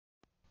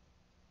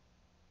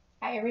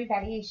Hi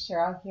everybody,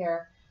 Cheryl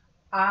here.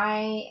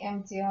 I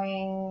am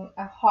doing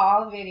a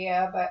haul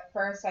video, but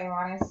first I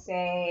want to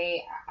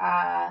say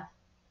I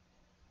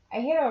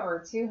hit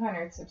over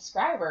 200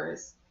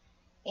 subscribers,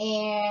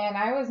 and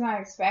I was not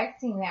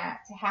expecting that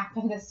to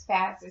happen this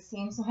fast. It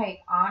seems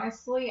like,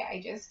 honestly,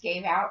 I just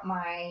gave out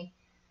my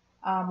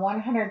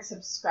 100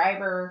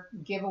 subscriber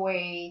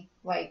giveaway,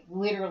 like,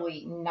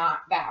 literally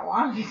not that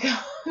long ago.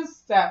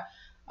 So,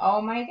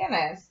 oh my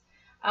goodness.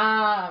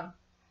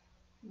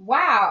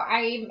 Wow,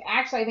 I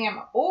think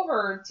I'm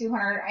over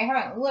 200. I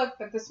haven't looked,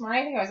 but this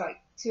morning I think I was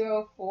like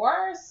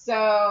 204.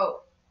 So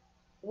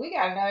we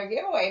got another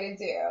giveaway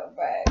to do,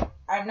 but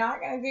I'm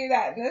not going to do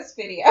that in this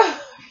video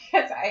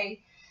because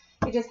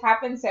it just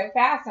happened so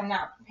fast. I'm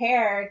not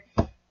prepared,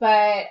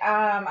 but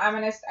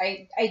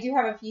I do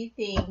have a few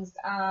things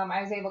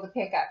I was able to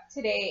pick up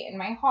today in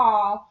my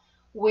haul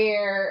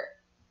where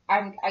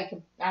I don't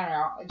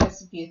know,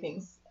 just a few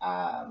things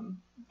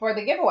for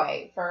the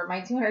giveaway for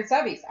my 200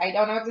 subbies. I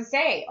don't know what to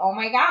say. Oh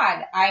my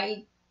God.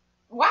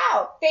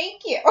 Wow.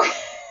 Thank you.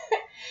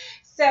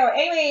 So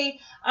anyway,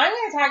 I'm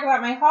going to talk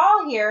about my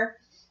haul here.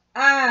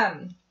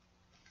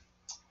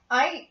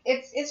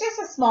 It's just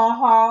a small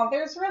haul.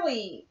 There's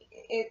really,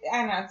 I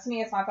don't know, to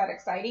me it's not that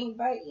exciting,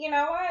 but you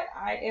know what?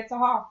 It's a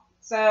haul.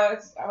 So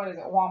it's, what is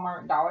it?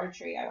 Walmart, Dollar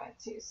Tree I went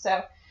to.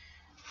 So,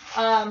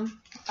 oh,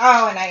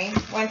 and I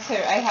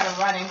had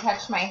to run and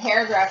catch my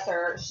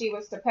hairdresser. She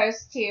was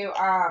supposed to,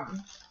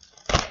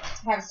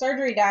 have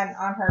surgery done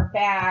on her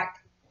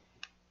back,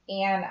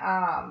 and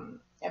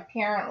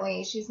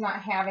apparently she's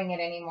not having it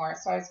anymore,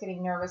 so I was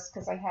getting nervous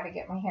because I had to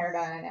get my hair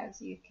done, as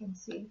you can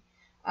see.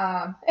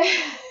 And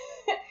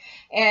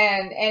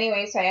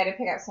anyway, so I had to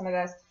pick up some of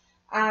this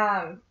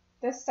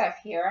this stuff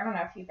here. I don't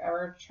know if you've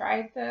ever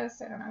tried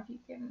this. I don't know if you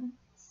can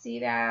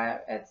see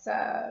that. It's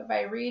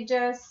by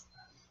Regis.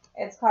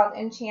 It's called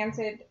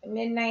Enchanted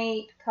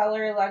Midnight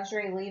Color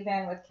Luxury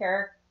Leave-In with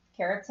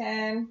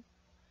Keratin.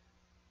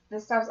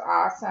 This stuff's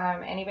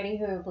awesome. Anybody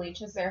who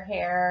bleaches their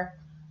hair,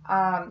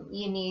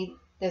 you need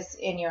this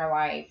in your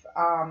life.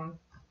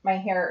 My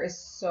hair is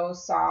so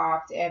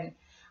soft, and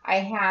I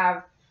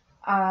have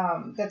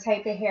the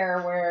type of hair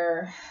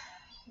where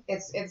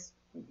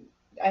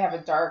I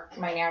have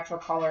my natural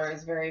color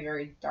is very,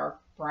 very dark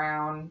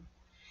brown,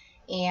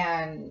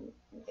 and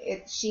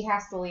she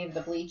has to leave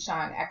the bleach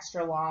on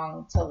extra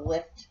long to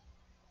lift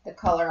the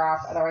color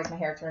off, otherwise my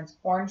hair turns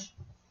orange.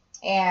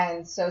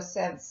 And so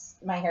since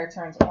my hair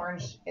turns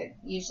orange, it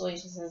usually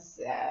just is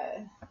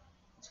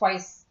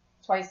twice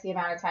the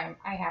amount of time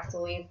I have to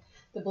leave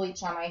the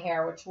bleach on my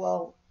hair, which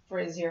will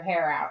frizz your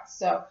hair out.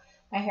 So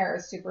my hair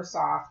is super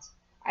soft.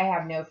 I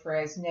have no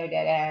frizz, no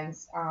dead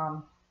ends.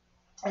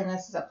 And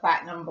this is a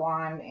platinum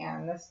blonde,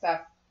 and this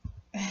stuff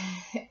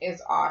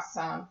is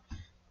awesome.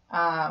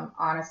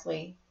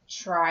 Honestly,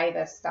 try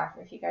this stuff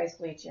if you guys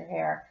bleach your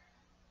hair.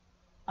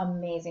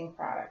 Amazing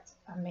product.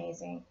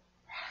 Amazing.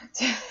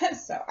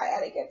 So I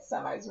had to get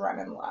some. I was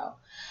running low.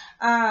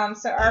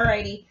 So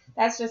alrighty,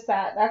 that's just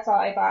that. That's all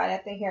I bought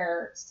at the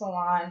hair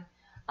salon.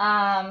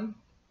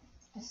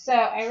 So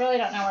I really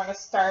don't know where to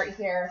start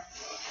here.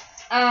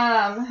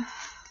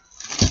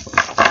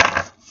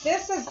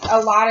 This is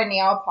a lot of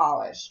nail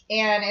polish,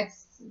 and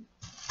it's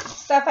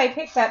stuff I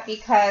picked up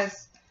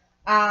because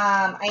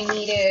I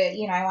needed,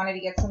 I wanted to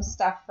get some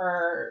stuff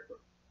for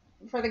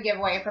the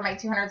giveaway for my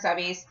 200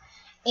 subbies.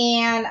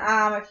 And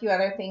a few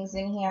other things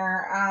in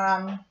here.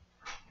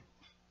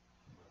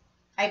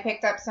 I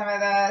picked up some of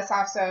the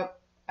soft soap.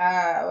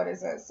 What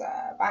is this?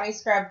 Body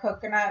scrub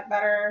coconut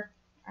butter.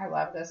 I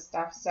love this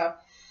stuff. So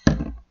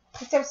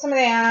picked up some of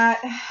that.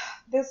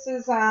 This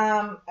is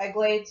a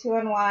Glade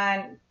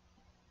 2-in-1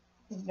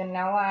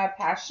 vanilla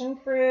passion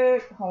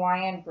fruit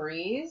Hawaiian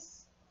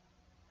breeze.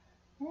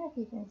 I don't know if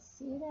you can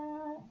see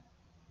that.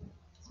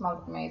 It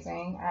smells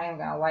amazing. I am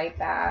gonna light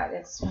that.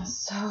 It smells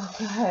so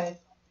good.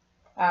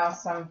 Oh,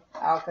 some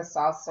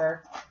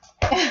Alka-Seltzer.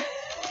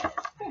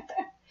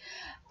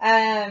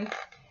 And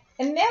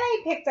then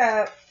I picked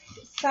up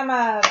some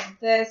of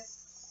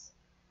this,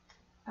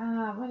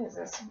 what is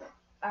this?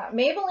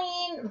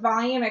 Maybelline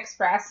Volume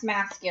Express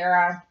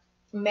Mascara.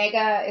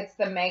 It's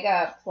the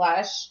Mega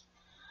Plush.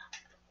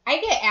 I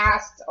get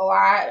asked a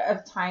lot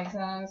of times,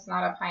 and it's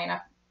not up high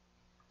enough,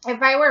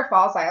 if I wear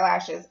false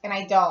eyelashes, and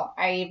I don't.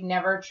 I've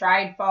never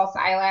tried false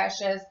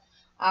eyelashes.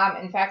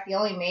 In fact, the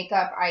only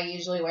makeup I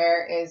usually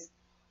wear is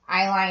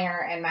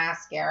eyeliner and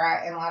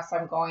mascara, unless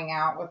I'm going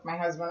out with my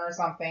husband or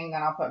something,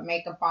 then I'll put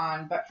makeup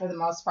on. But for the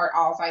most part,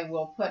 all I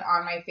will put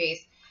on my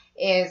face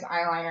is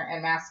eyeliner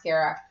and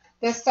mascara.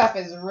 This stuff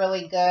is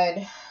really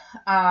good.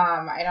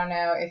 I don't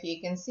know if you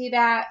can see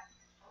that.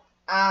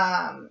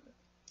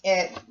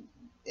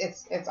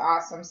 It's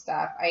awesome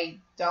stuff. I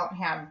don't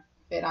have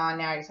it on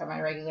now. I just have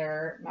my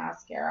regular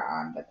mascara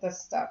on, but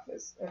this stuff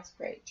it's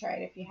great. Try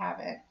it if you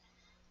haven't.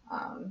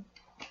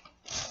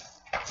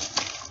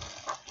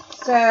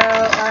 So,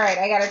 alright,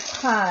 I got a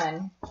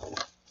ton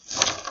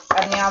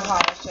of nail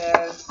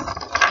polishes,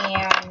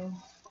 and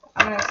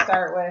I'm going to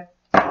start with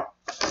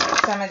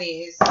some of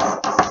these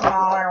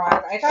smaller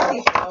ones. I thought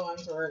these little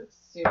ones were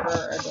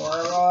super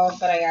adorable,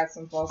 but I got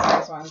some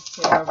full-size ones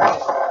too.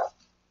 But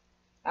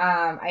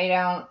I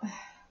don't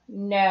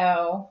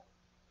know.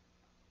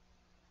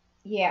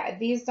 Yeah,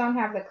 these don't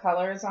have the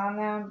colors on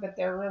them, but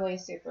they're really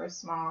super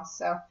small.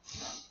 So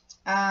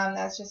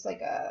that's just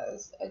like a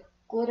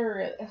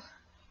glitter.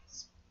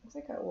 It's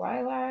like a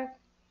lilac.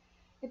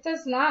 It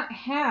does not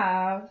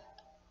have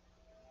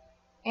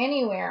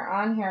anywhere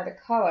on here the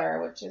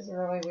color, which is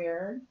really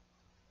weird.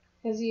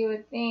 Because you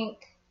would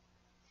think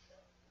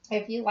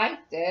if you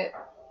liked it,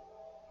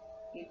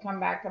 you'd come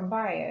back and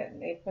buy it.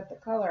 They put the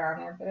color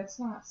on it, but it's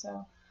not.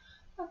 So,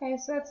 okay,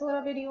 so it's a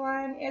little bitty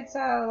one. It's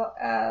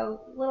a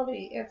little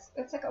bitty.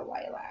 It's like a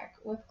lilac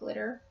with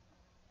glitter.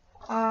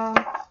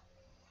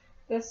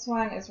 This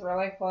one is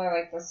really cool. I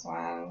like this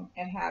one.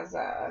 It has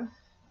a.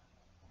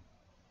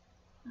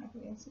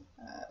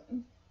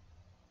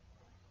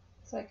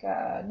 It's like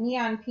a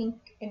neon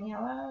pink and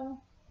yellow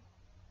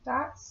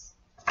dots.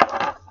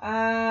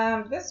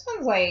 This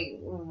one's like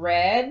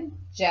red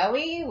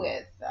jelly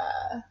with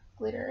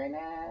glitter in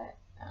it.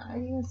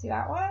 You can see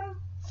that one.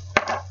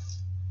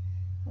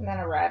 And then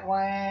a red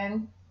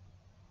one.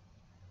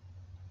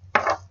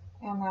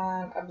 And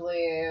then a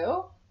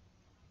blue.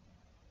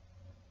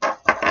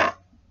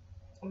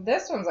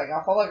 This one's like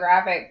a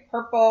holographic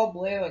purple,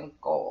 blue, and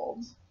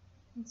gold.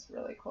 It's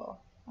really cool.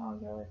 Oh,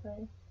 it's really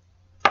pretty.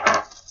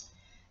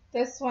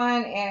 This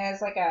one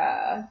is like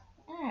a,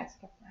 it's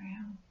like a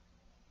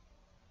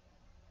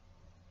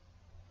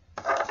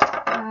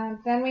brown.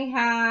 Then we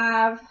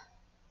have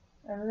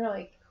a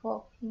really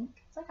cool pink.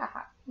 It's like a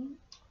hot pink,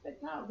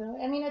 but not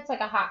really. I mean, it's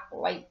like a hot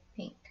light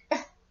pink.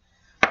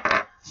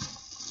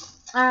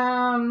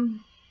 Then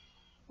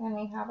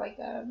we have like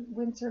a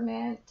winter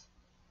mint,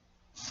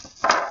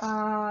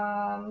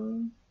 a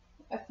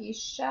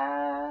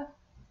fuchsia,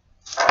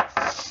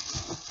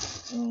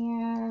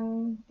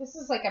 and this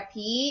is like a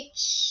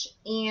peach,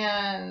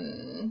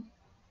 and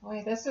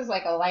wait, this is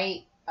like a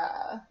light,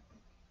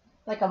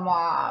 like a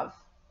mauve.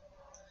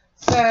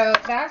 So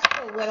that's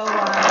the little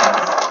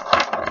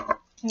ones.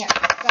 Yeah,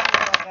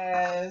 several of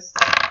those.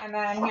 And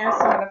then here's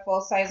some of the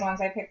full-size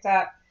ones I picked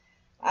up.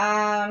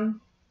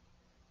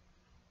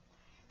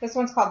 This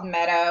one's called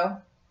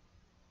Meadow.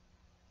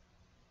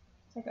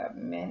 It's like a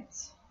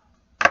mint.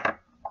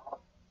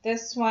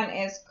 This one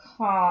is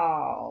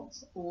called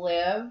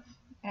Live,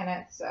 and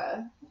it's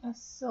a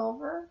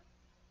silver.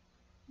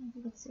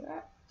 You can see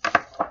that.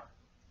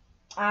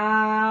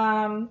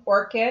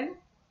 Orchid.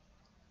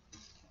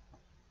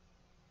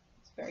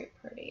 It's very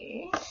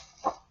pretty.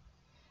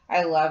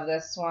 I love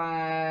this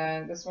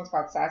one. This one's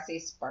called Sassy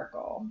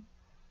Sparkle.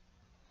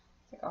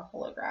 It's like a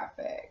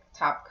holographic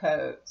top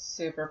coat.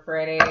 Super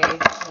pretty.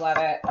 Love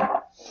it.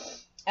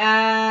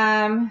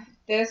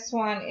 This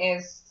one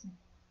is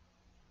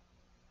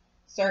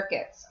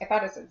Circuits. I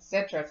thought it said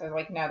citrus. I was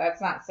like, no,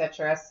 that's not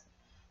citrus.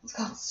 It's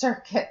called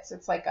Circuits.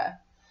 It's like a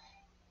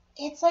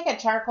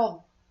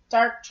charcoal,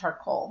 dark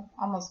charcoal,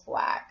 almost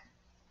black.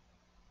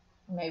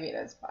 Maybe it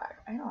is black.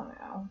 I don't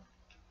know.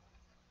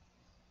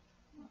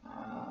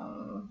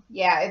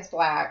 Yeah, it's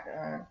black.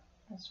 I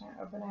was trying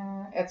to open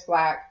it. It's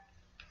black.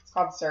 It's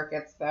called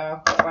Circuits,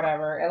 though.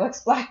 Whatever. It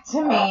looks black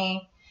to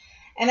me.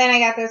 And then I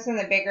got this in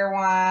the bigger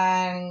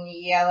one,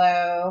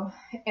 yellow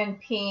and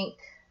pink.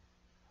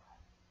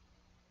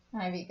 I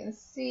don't know if you can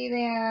see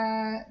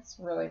that. It's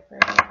really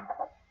pretty.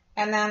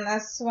 And then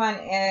this one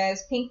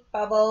is Pink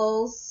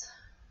Bubbles.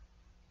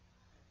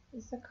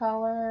 This is the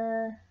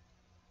color.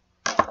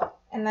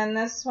 And then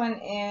this one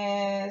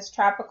is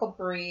Tropical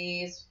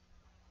Breeze.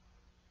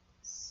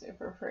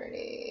 Super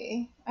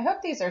pretty. I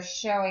hope these are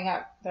showing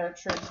up their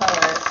true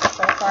colors.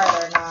 So far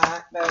they're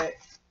not, but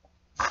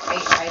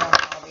I don't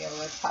know. I'll be able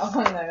to tell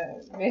when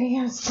the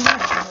video's done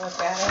and look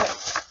at it.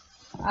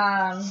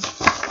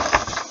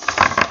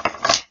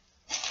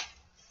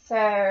 So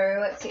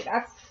let's see.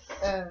 That's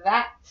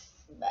that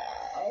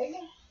bag.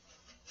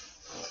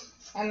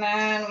 And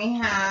then we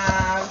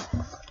have,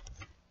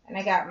 and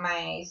I got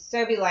my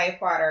Subbies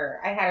Life Water.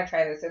 I had to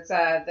try this. It's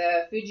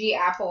the Fuji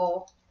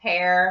Apple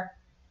Pear.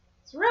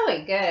 It's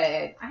really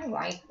good. I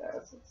like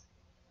those.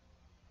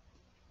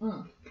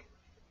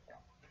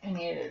 I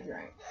needed a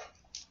drink.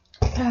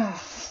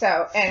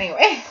 So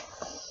anyway,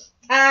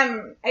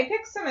 I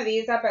picked some of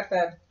these up at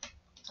the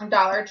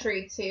Dollar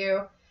Tree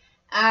too.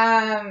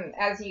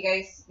 As you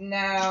guys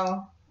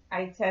know,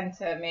 I tend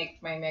to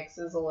make my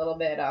mixes a little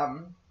bit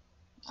on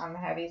the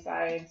heavy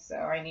side, so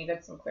I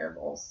needed some clear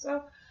bowls.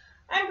 So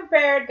I'm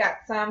prepared.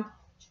 Got some.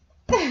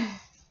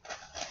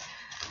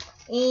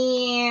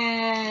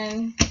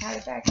 And how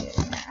did that get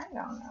in there? I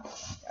don't know.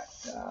 Got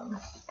some.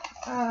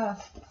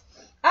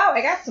 Oh,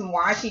 I got some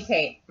washi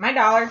tape. My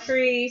Dollar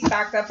Tree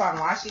stocked up on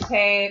washi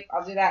tape.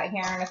 I'll do that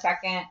here in a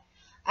second.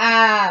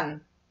 I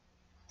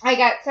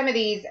got some of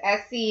these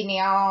SC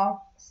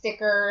nail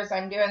stickers.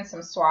 I'm doing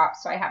some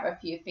swaps, so I have a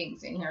few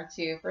things in here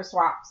too for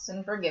swaps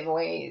and for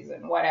giveaways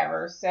and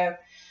whatever. So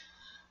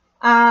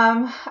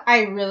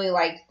I really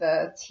like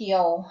the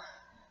teal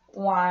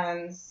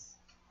ones.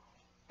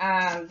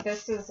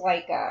 This is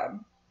like a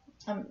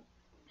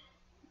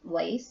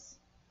lace.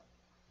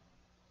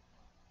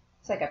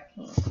 It's like a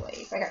pink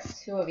lace. I got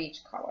 2 of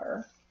each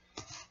color.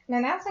 And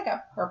then that's like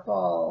a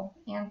purple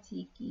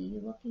antique-y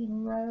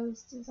looking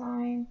rose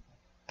design.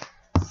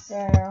 So,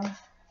 yeah,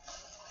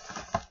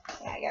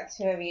 I got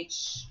 2 of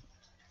each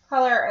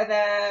color of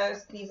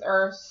those. These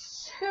are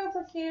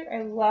super cute.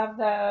 I love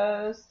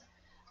those.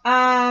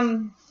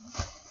 Oh,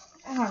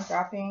 I'm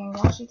dropping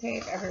washi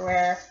tape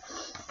everywhere.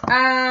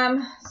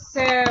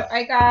 So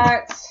I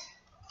got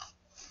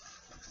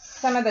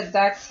some of the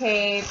duct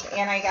tape,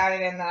 and I got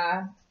it in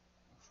the,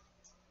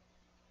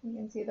 you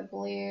can see the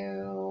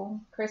blue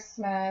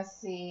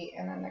Christmassy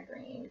and then the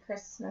green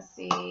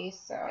Christmassy.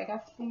 So I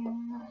got that. I'm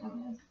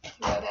going to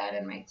throw that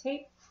in my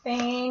tape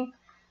thing.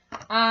 Boy,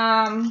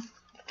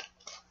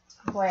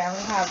 I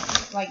would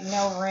have like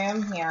no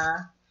room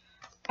here.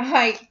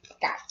 I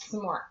got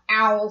some more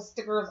owl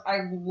stickers.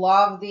 I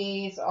love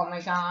these. Oh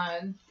my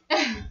god.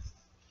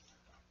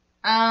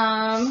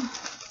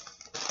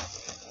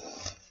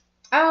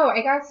 Oh,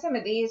 I got some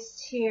of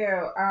these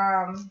too.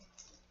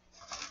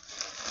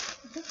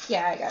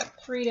 Yeah, I got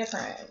 3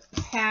 different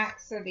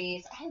packs of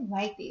these. I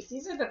like these.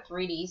 These are the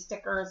 3D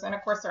stickers, and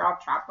of course they're all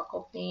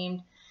tropical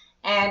themed.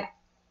 And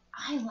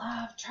I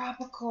love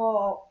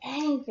tropical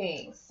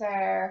anything. So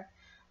I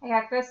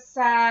got this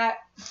set,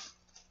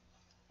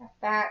 got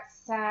that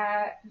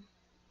set,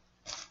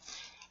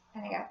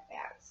 and I got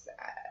that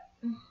set.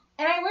 And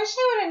I wish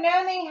I would have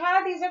known they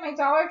had these at my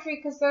Dollar Tree,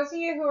 because those of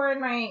you who are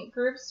in my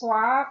group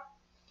swap,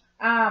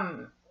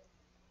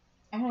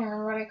 I don't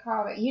remember what I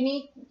called it.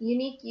 Unique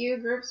You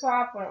group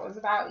swap, when it was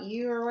about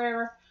you or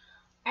whatever.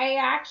 I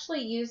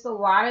actually used a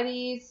lot of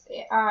these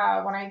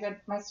when I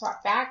did my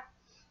swap back.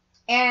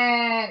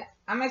 And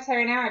I'm going to tell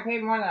you now, I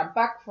paid more than $1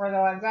 for the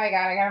ones I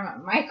got. I got them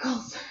at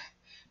Michael's.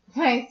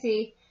 I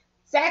see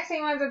exact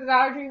same ones at the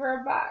Dollar Tree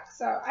for $1.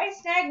 So I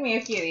snagged me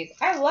a few of these.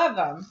 I love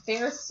them.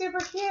 They are super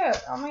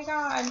cute. Oh my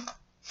god.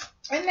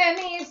 And then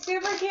these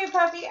super cute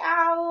puppy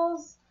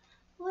owls.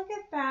 Look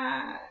at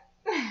that.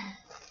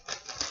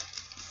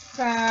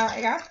 So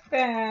I got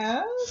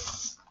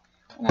those,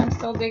 and I'm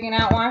still digging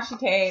out washi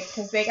tape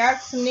because they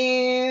got some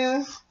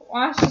new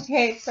washi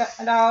tapes at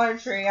the Dollar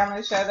Tree. I'm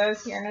going to show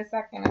those here in a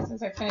second as soon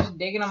as I finish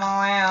digging them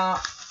all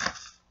out.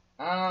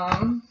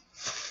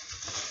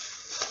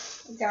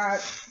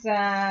 Got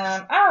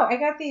some, oh, I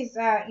got these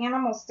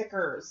animal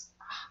stickers.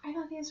 I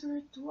thought these were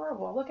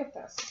adorable. Look at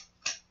this.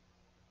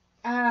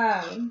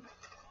 They're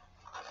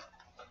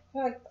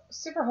like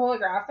super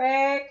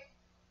holographic.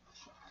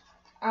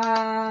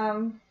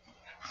 And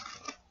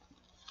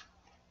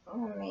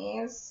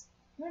these,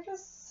 they're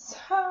just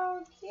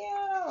so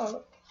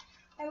cute.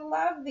 I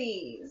love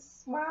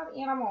these wild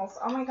animals.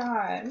 Oh my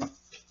god,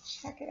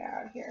 check it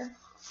out here.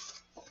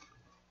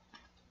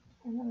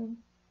 And then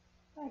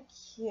they're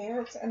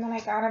cute. And then I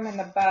got them in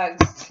the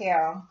bugs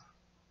too,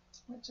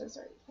 which is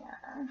right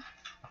here.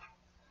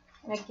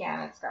 And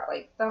again, it's got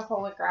like the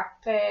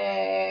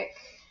holographic.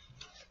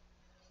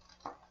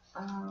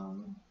 I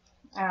don't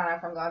know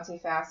if I'm going too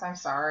fast. I'm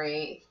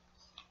sorry.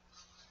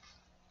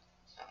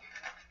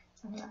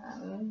 And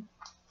then,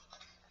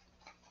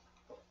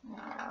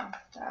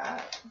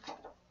 that,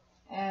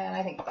 and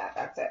I think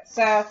that's it.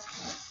 So,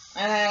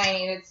 and then I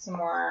needed some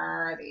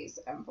more of these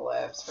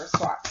envelopes for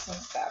swaps and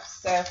stuff.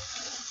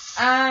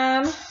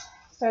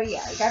 So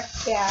yeah, I got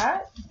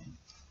that.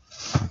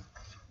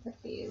 Put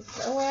these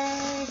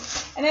away.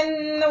 And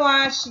then the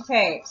washi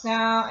tapes.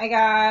 Now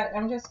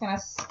I'm just going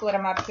to split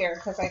them up here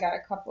because I got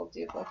a couple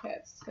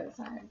duplicates because,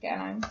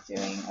 again, I'm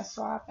doing a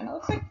swap. And it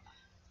looks like,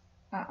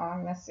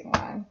 I'm missing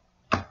one.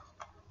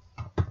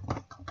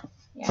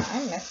 Yeah,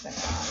 I'm missing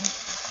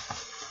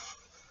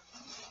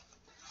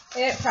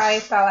one. It probably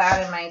fell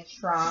out in my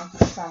trunk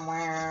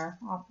somewhere.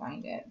 I'll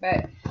find it.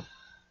 But,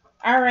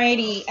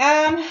 alrighty.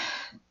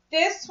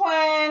 This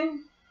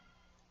one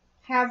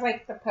has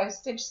like the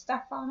postage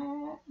stuff on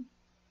it.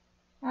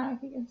 I don't know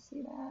if you can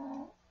see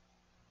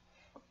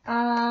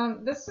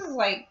that. This is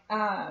like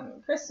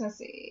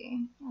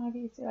Christmassy. I don't know if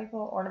you can see like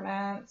little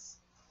ornaments.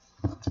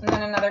 And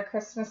then another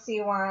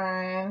Christmassy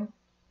one.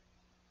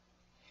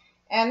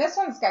 And this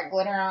one's got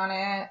glitter on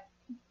it,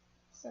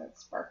 so it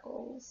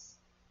sparkles.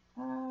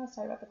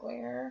 Sorry about the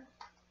glare.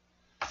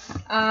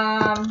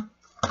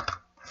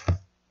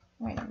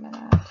 Wait a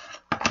minute.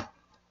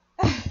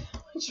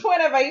 Which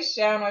one have I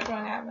shown? Which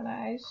one haven't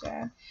I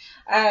shown?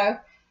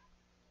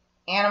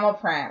 Animal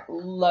print.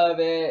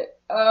 Love it.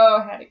 Oh,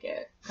 I had to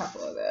get a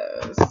couple of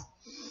those.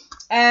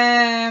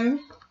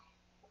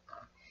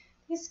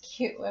 These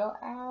cute little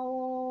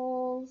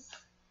owls.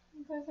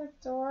 Those are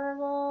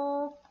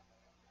adorable.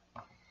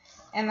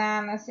 And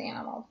then this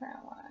animal print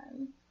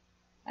one.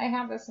 I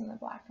have this in the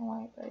black and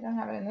white, but I don't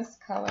have it in this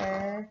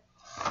color.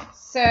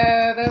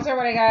 So those are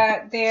what I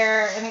got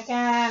there. And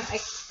again,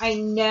 I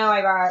know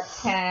I bought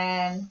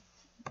 10.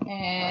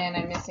 And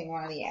I'm missing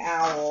one of the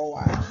owl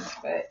ones,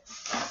 but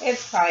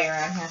it's probably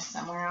around here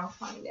somewhere. I'll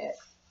find it.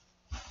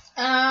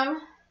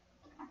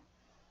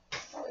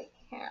 Holy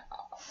cow.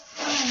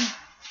 I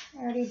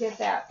already did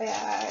that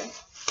bag.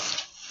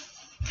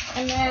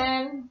 And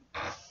then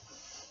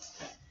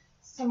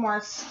some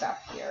more stuff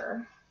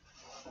here.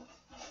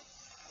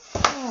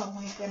 Oh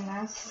my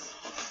goodness.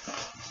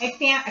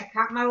 I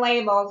got my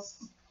labels.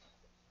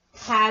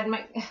 I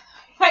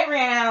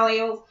ran out of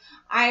labels.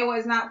 I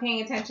was not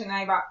paying attention.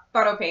 I bought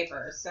photo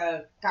paper,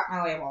 so got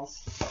my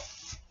labels.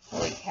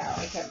 Holy cow,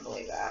 I couldn't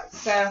believe that.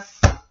 So,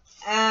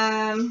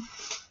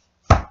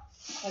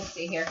 let's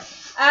see here.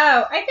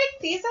 Oh, I think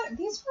these were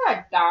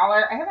 $1.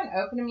 I haven't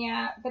opened them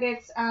yet, but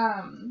it's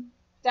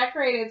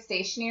decorated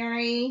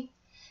stationery,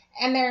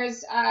 and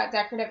there's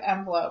decorative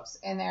envelopes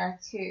in there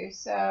too.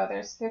 So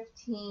there's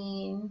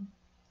 15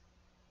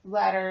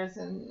 letters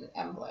and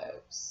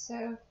envelopes.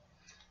 So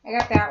I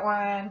got that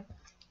one,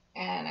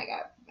 and I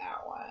got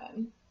that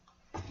one.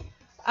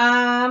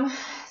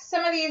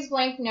 Some of these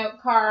blank note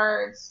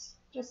cards,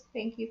 just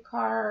thank you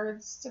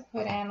cards to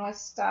put in with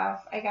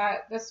stuff. I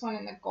got this one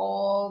in the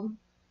gold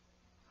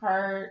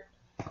heart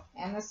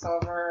and the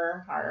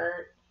silver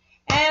heart.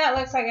 And it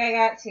looks like I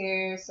got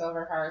 2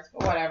 silver hearts,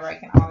 but whatever, I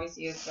can always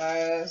use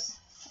those.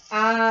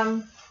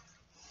 Oh,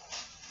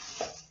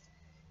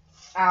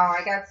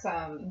 I got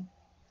some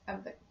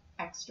of the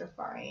extra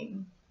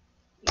fine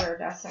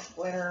iridescent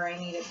glitter. I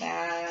needed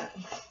that.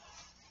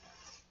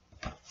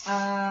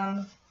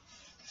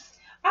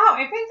 Oh,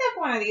 I picked up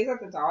one of these at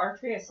the Dollar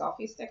Tree, a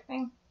selfie stick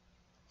thing.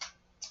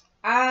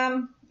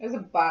 It was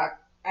 $1.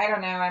 I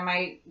don't know. I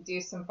might do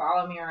some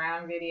follow me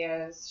around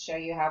videos, show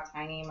you how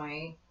tiny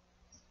my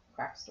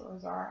craft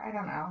stores are. I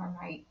don't know. I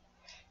might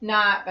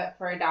not, but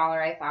for $1,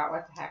 I thought,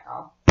 what the heck,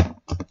 I'll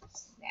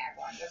snag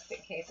one just in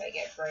case I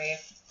get brave.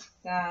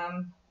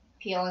 Some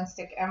peel and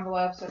stick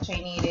envelopes, which I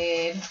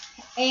needed.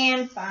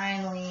 And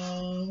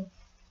finally,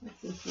 let's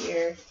see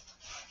here.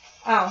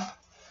 Oh,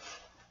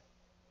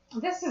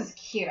 this is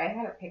cute. I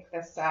had to pick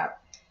this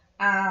up.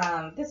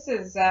 This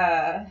is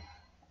a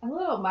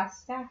little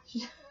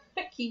mustache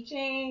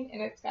keychain,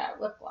 and it's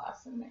got lip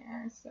gloss in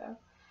there. So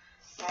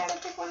I had to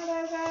pick one of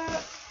those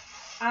up.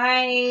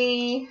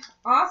 I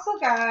also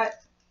got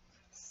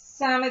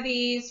some of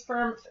these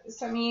from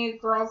some of you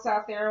girls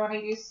out there when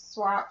I do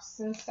swaps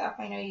and stuff.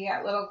 I know you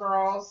got little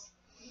girls.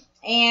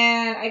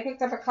 And I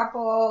picked up a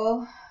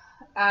couple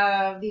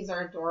of, these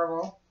are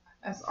adorable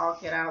as all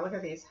get out. Look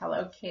at these,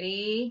 Hello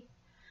Kitty.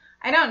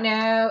 I don't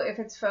know if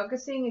it's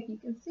focusing, if you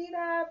can see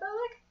that, but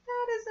look at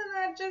that. Isn't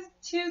that just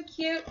too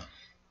cute?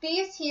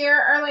 These here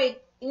are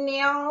like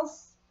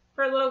nails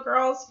for little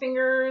girls'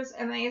 fingers,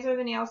 and these are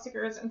the nail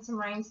stickers and some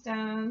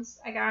rhinestones.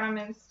 I got them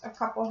in a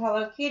couple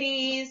Hello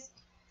Kitties.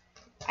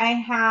 I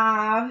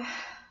have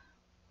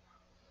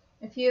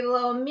a few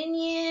little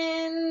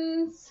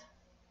minions.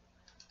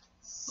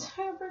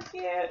 Super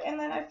cute. And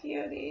then a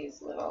few of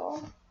these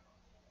little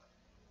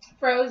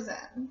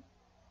Frozen.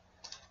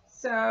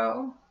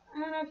 So, I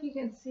don't know if you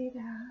can see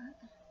that.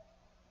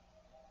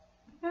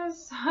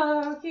 That's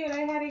so cute. I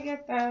had to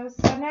get those.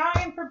 So now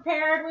I'm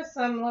prepared with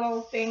some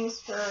little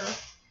things for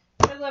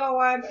little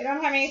ones. I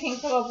don't have anything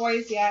for little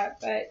boys yet,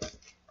 but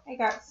I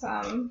got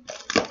some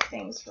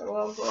things for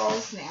little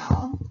girls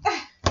now. I'm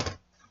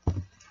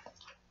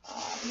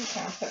just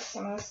going to put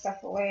some of this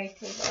stuff away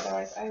because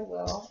otherwise I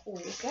will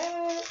lose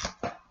it.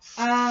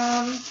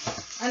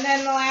 And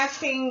then the last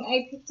thing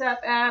I picked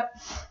up at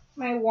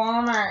my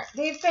Walmart.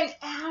 They've been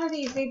out of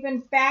these. They've been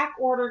back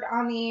ordered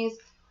on these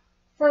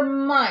for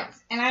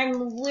months, and I've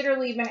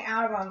literally been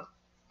out of them.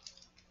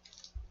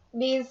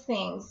 These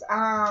things,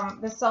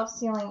 the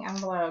self-sealing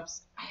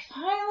envelopes. I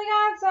finally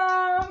got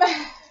some.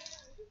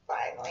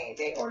 Finally,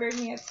 they ordered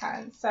me a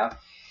ton. So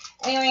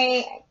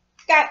anyway, I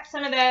got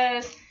some of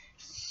those.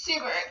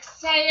 Super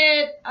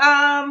excited.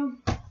 My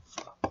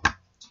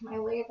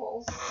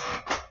labels.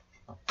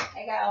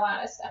 I got a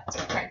lot of stuff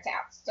to print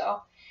out.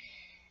 So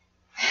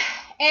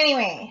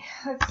anyway,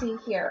 let's see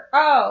here.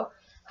 Oh,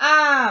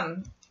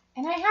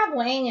 and I have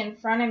laying in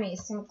front of me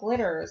some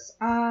glitters.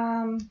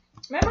 Remember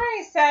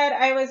I said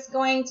I was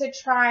going to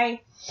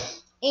try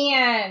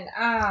and,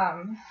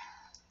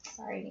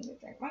 sorry, I need to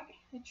drink my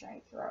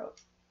dry throat.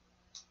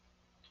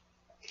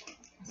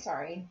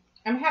 Sorry.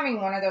 I'm having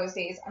one of those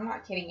days. I'm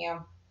not kidding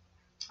you.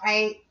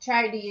 I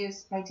tried to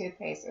use my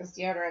toothpaste as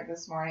deodorant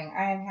this morning.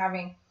 I am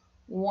having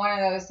one of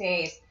those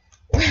days.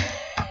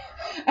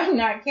 I'm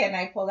not kidding.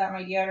 I pulled out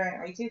my deodorant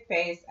and my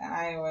toothpaste, and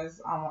I was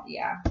almost,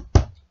 yeah,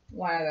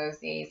 one of those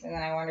days. And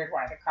then I wondered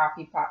why the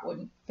coffee pot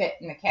wouldn't fit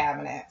in the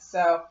cabinet.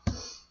 So,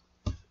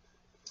 it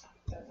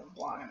doesn't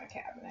belong in the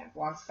cabinet. It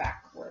belongs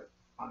backward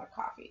on a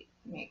coffee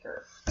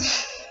maker.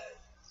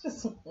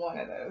 Just one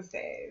of those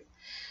days.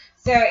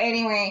 So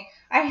anyway,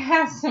 I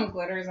have some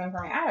glitters in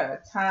for me. I have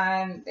a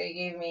ton. They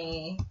gave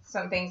me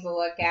some things to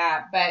look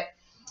at. But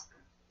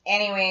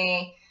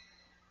anyway,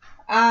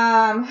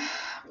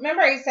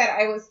 remember I said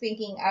I was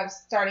thinking of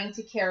starting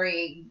to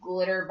carry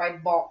glitter by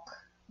bulk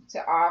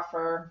to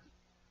offer.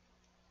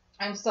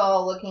 I'm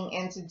still looking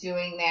into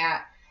doing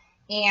that.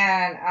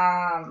 And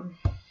I'm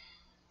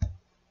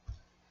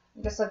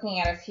just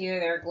looking at a few of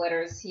their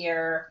glitters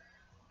here.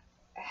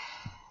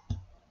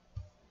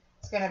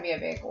 going to be a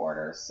big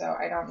order, so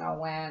I don't know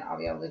when I'll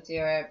be able to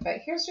do it. But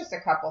here's just a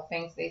couple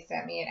things they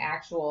sent me, an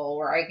actual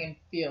where I can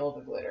feel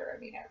the glitter. I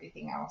mean,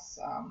 everything else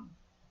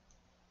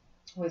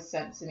was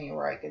sent to me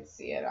where I could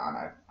see it on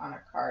a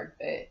card.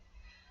 But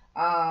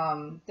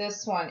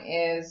this one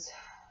is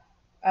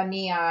a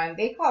neon.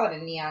 They call it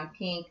a neon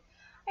pink.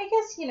 I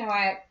guess, you know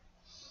what?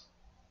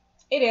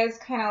 It is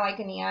kind of like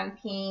a neon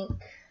pink.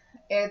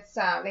 It's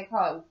they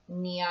call it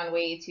neon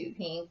way too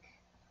pink.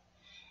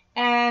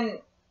 And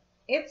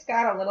it's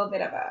got a little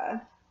bit of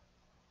a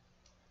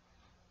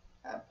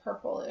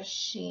purplish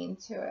sheen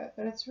to it,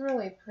 but it's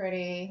really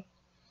pretty.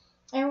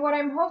 And what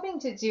I'm hoping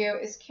to do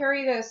is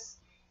carry this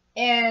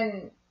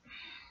in,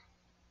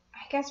 I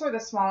guess where the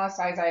smallest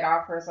size I'd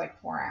offer is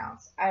like 4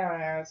 ounce. I don't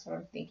know. That's what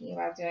I'm thinking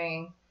about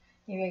doing.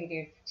 Maybe I could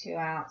do 2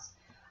 ounce.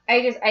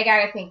 I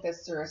got to think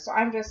this through. So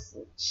I'm just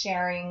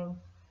sharing.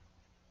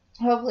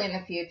 Hopefully in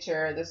the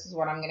future, this is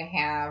what I'm going to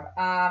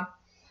have.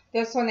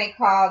 This one they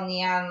call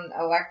Neon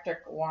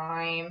Electric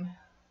Lime.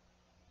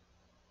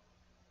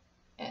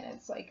 And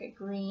it's like a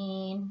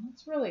green.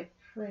 It's really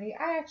pretty.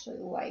 I actually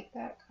like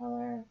that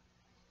color.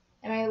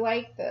 And I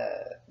like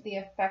the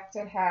effect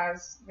it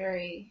has.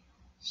 Very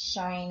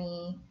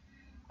shiny.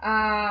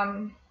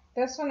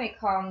 This one they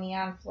call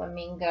Neon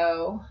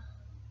Flamingo.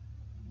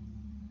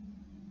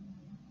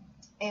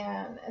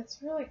 And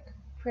it's really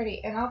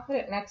pretty. And I'll put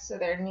it next to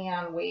their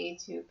Neon Way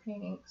Too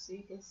Pink so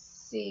you can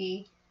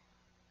see.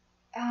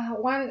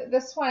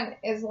 This one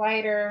is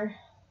lighter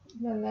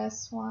than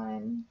this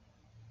one.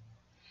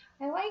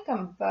 I like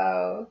them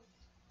both.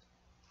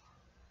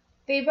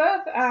 They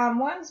both,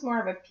 one's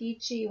more of a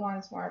peachy,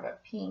 one's more of a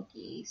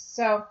pinky.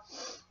 So,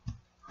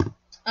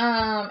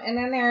 and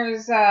then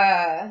there's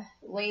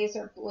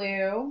Laser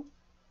Blue,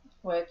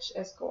 which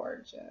is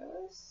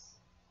gorgeous.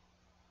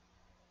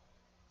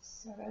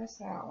 So there's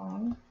that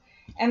one.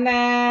 And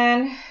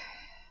then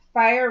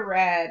Fire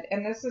Red,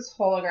 and this is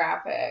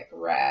holographic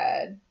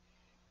red.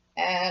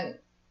 And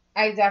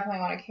I definitely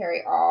want to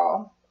carry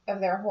all of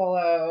their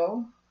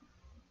holo.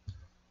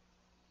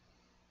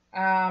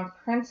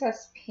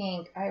 Princess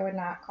Pink. I would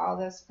not call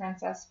this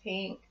Princess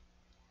Pink.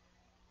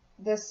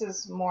 This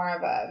is more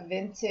of a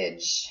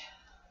vintage,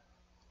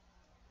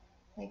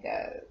 like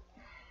a,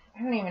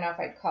 I don't even know if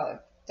I'd call it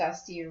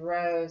Dusty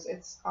Rose.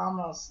 It's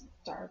almost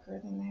darker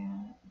than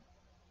that.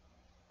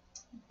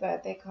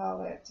 But they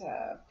call it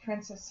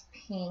Princess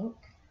Pink.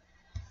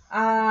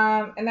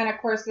 And then, of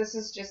course, this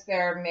is just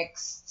their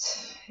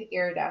mixed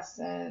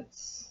iridescent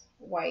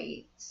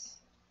white.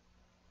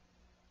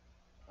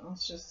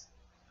 It's just,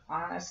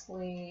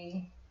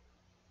 honestly,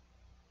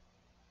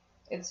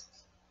 it's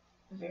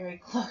very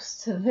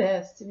close to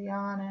this, to be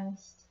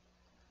honest.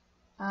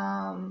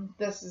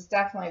 This is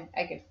definitely,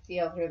 I could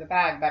feel through the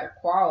bag, better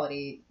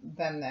quality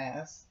than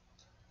this.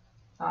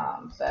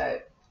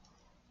 But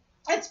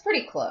it's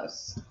pretty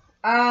close.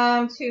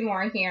 2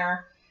 more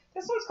here.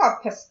 This one's called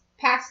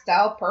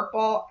Pastel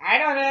Purple. I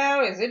don't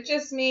know. Is it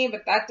just me?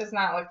 But that does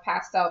not look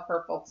pastel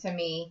purple to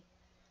me.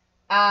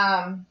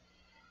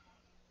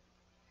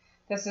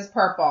 This is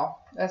purple.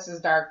 This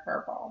is dark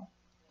purple.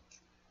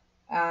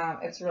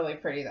 It's really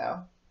pretty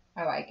though.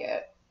 I like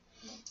it.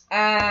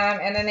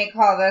 And then they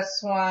call this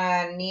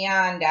one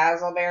Neon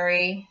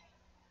Dazzleberry.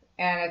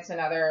 And it's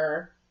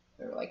another,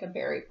 like a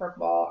berry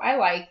purple. I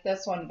like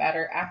this one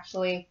better,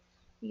 actually.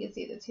 You can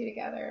see the two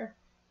together.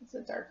 It's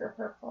a darker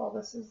purple.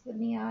 This is the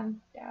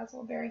Neon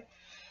Dazzleberry.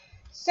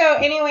 So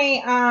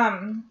anyway,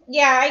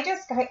 yeah,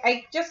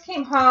 I just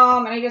came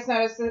home and I just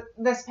noticed that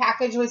this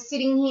package was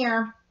sitting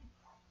here.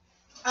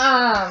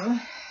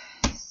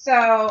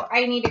 So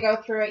I need to go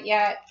through it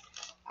yet,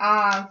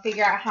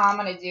 figure out how I'm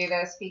going to do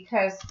this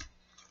because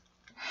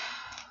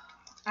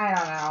I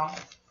don't know.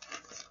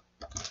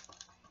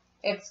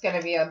 It's going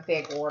to be a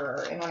big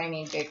order. And when I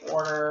mean big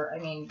order, I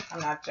mean,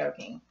 I'm not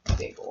joking,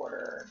 big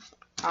order.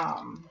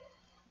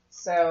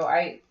 So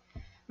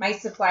my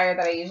supplier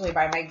that I usually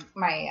buy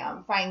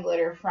my fine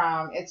glitter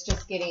from, it's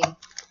just getting,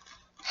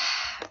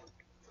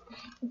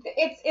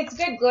 it's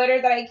good glitter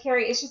that I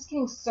carry. It's just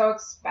getting so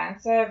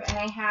expensive, and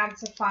I had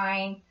to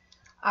find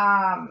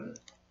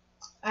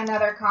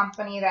another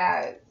company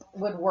that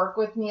would work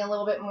with me a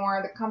little bit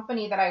more. The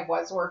company that I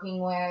was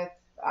working with,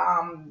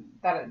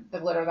 the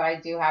glitter that I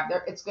do have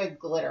there, it's good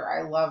glitter.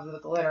 I love the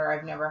glitter.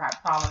 I've never had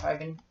problems. I've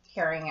been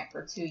carrying it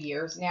for 2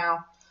 years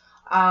now.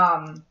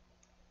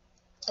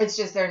 It's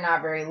just they're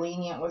not very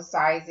lenient with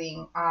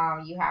sizing.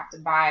 You have to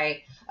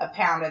buy a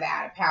pound of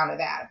that, a pound of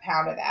that, a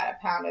pound of that,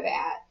 a pound of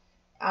that.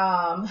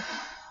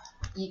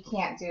 You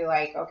can't do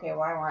like, okay,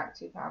 well, I want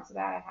 2 pounds of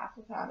that, a half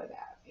a pound of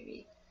that,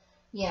 maybe,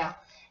 you know.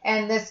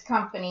 And this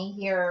company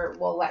here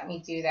will let me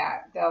do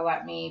that. They'll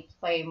let me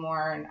play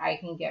more, and I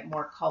can get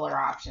more color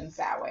options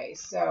that way.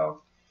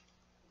 So,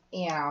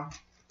 you know,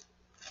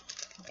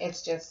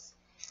 it's just,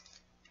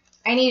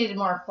 I needed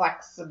more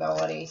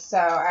flexibility. So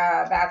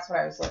that's what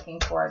I was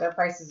looking for. Their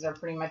prices are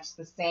pretty much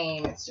the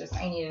same. It's just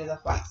I needed the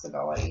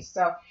flexibility.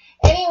 So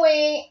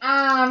anyway,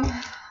 I'm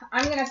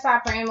going to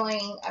stop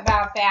rambling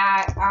about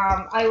that.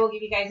 I will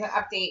give you guys an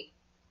update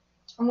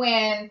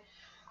when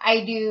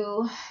I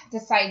do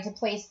decide to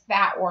place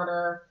that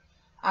order,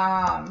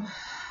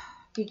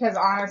 because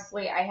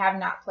honestly, I have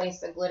not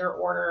placed a glitter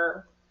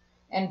order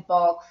in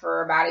bulk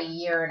for about a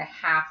year and a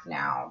half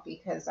now,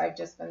 because I've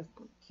just been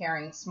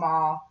carrying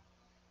small.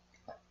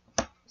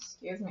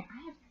 Excuse me,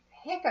 I have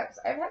hiccups.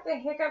 I've had the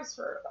hiccups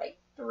for like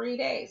 3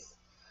 days.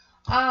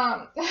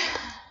 I've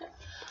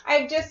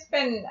just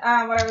been,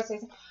 what I was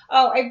saying.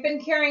 Oh, I've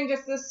been carrying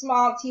just this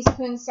small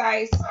teaspoon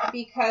size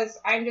because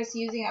I'm just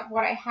using up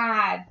what I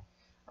had.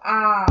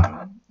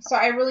 So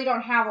I really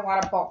don't have a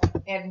lot of bulk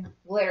and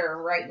glitter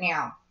right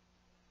now.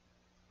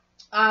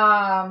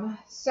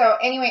 So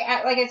anyway,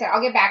 like I said,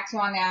 I'll get back to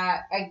you on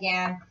that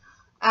again.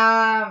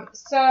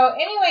 So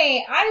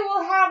anyway, I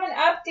will have an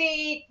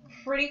update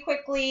pretty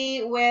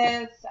quickly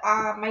with,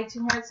 my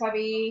 200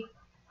 subby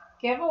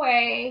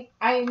giveaway.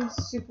 I am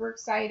super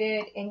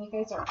excited, and you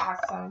guys are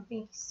awesome.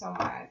 Thank you so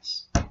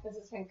much. This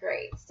has been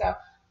great. So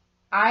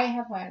I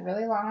have went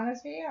really long on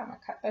this video. I'm going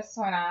to cut this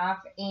one off,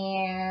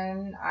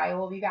 and I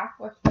will be back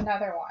with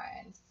another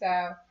one.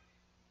 So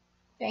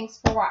thanks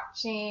for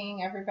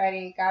watching,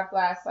 everybody. God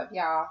bless. Love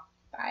y'all.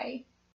 Bye.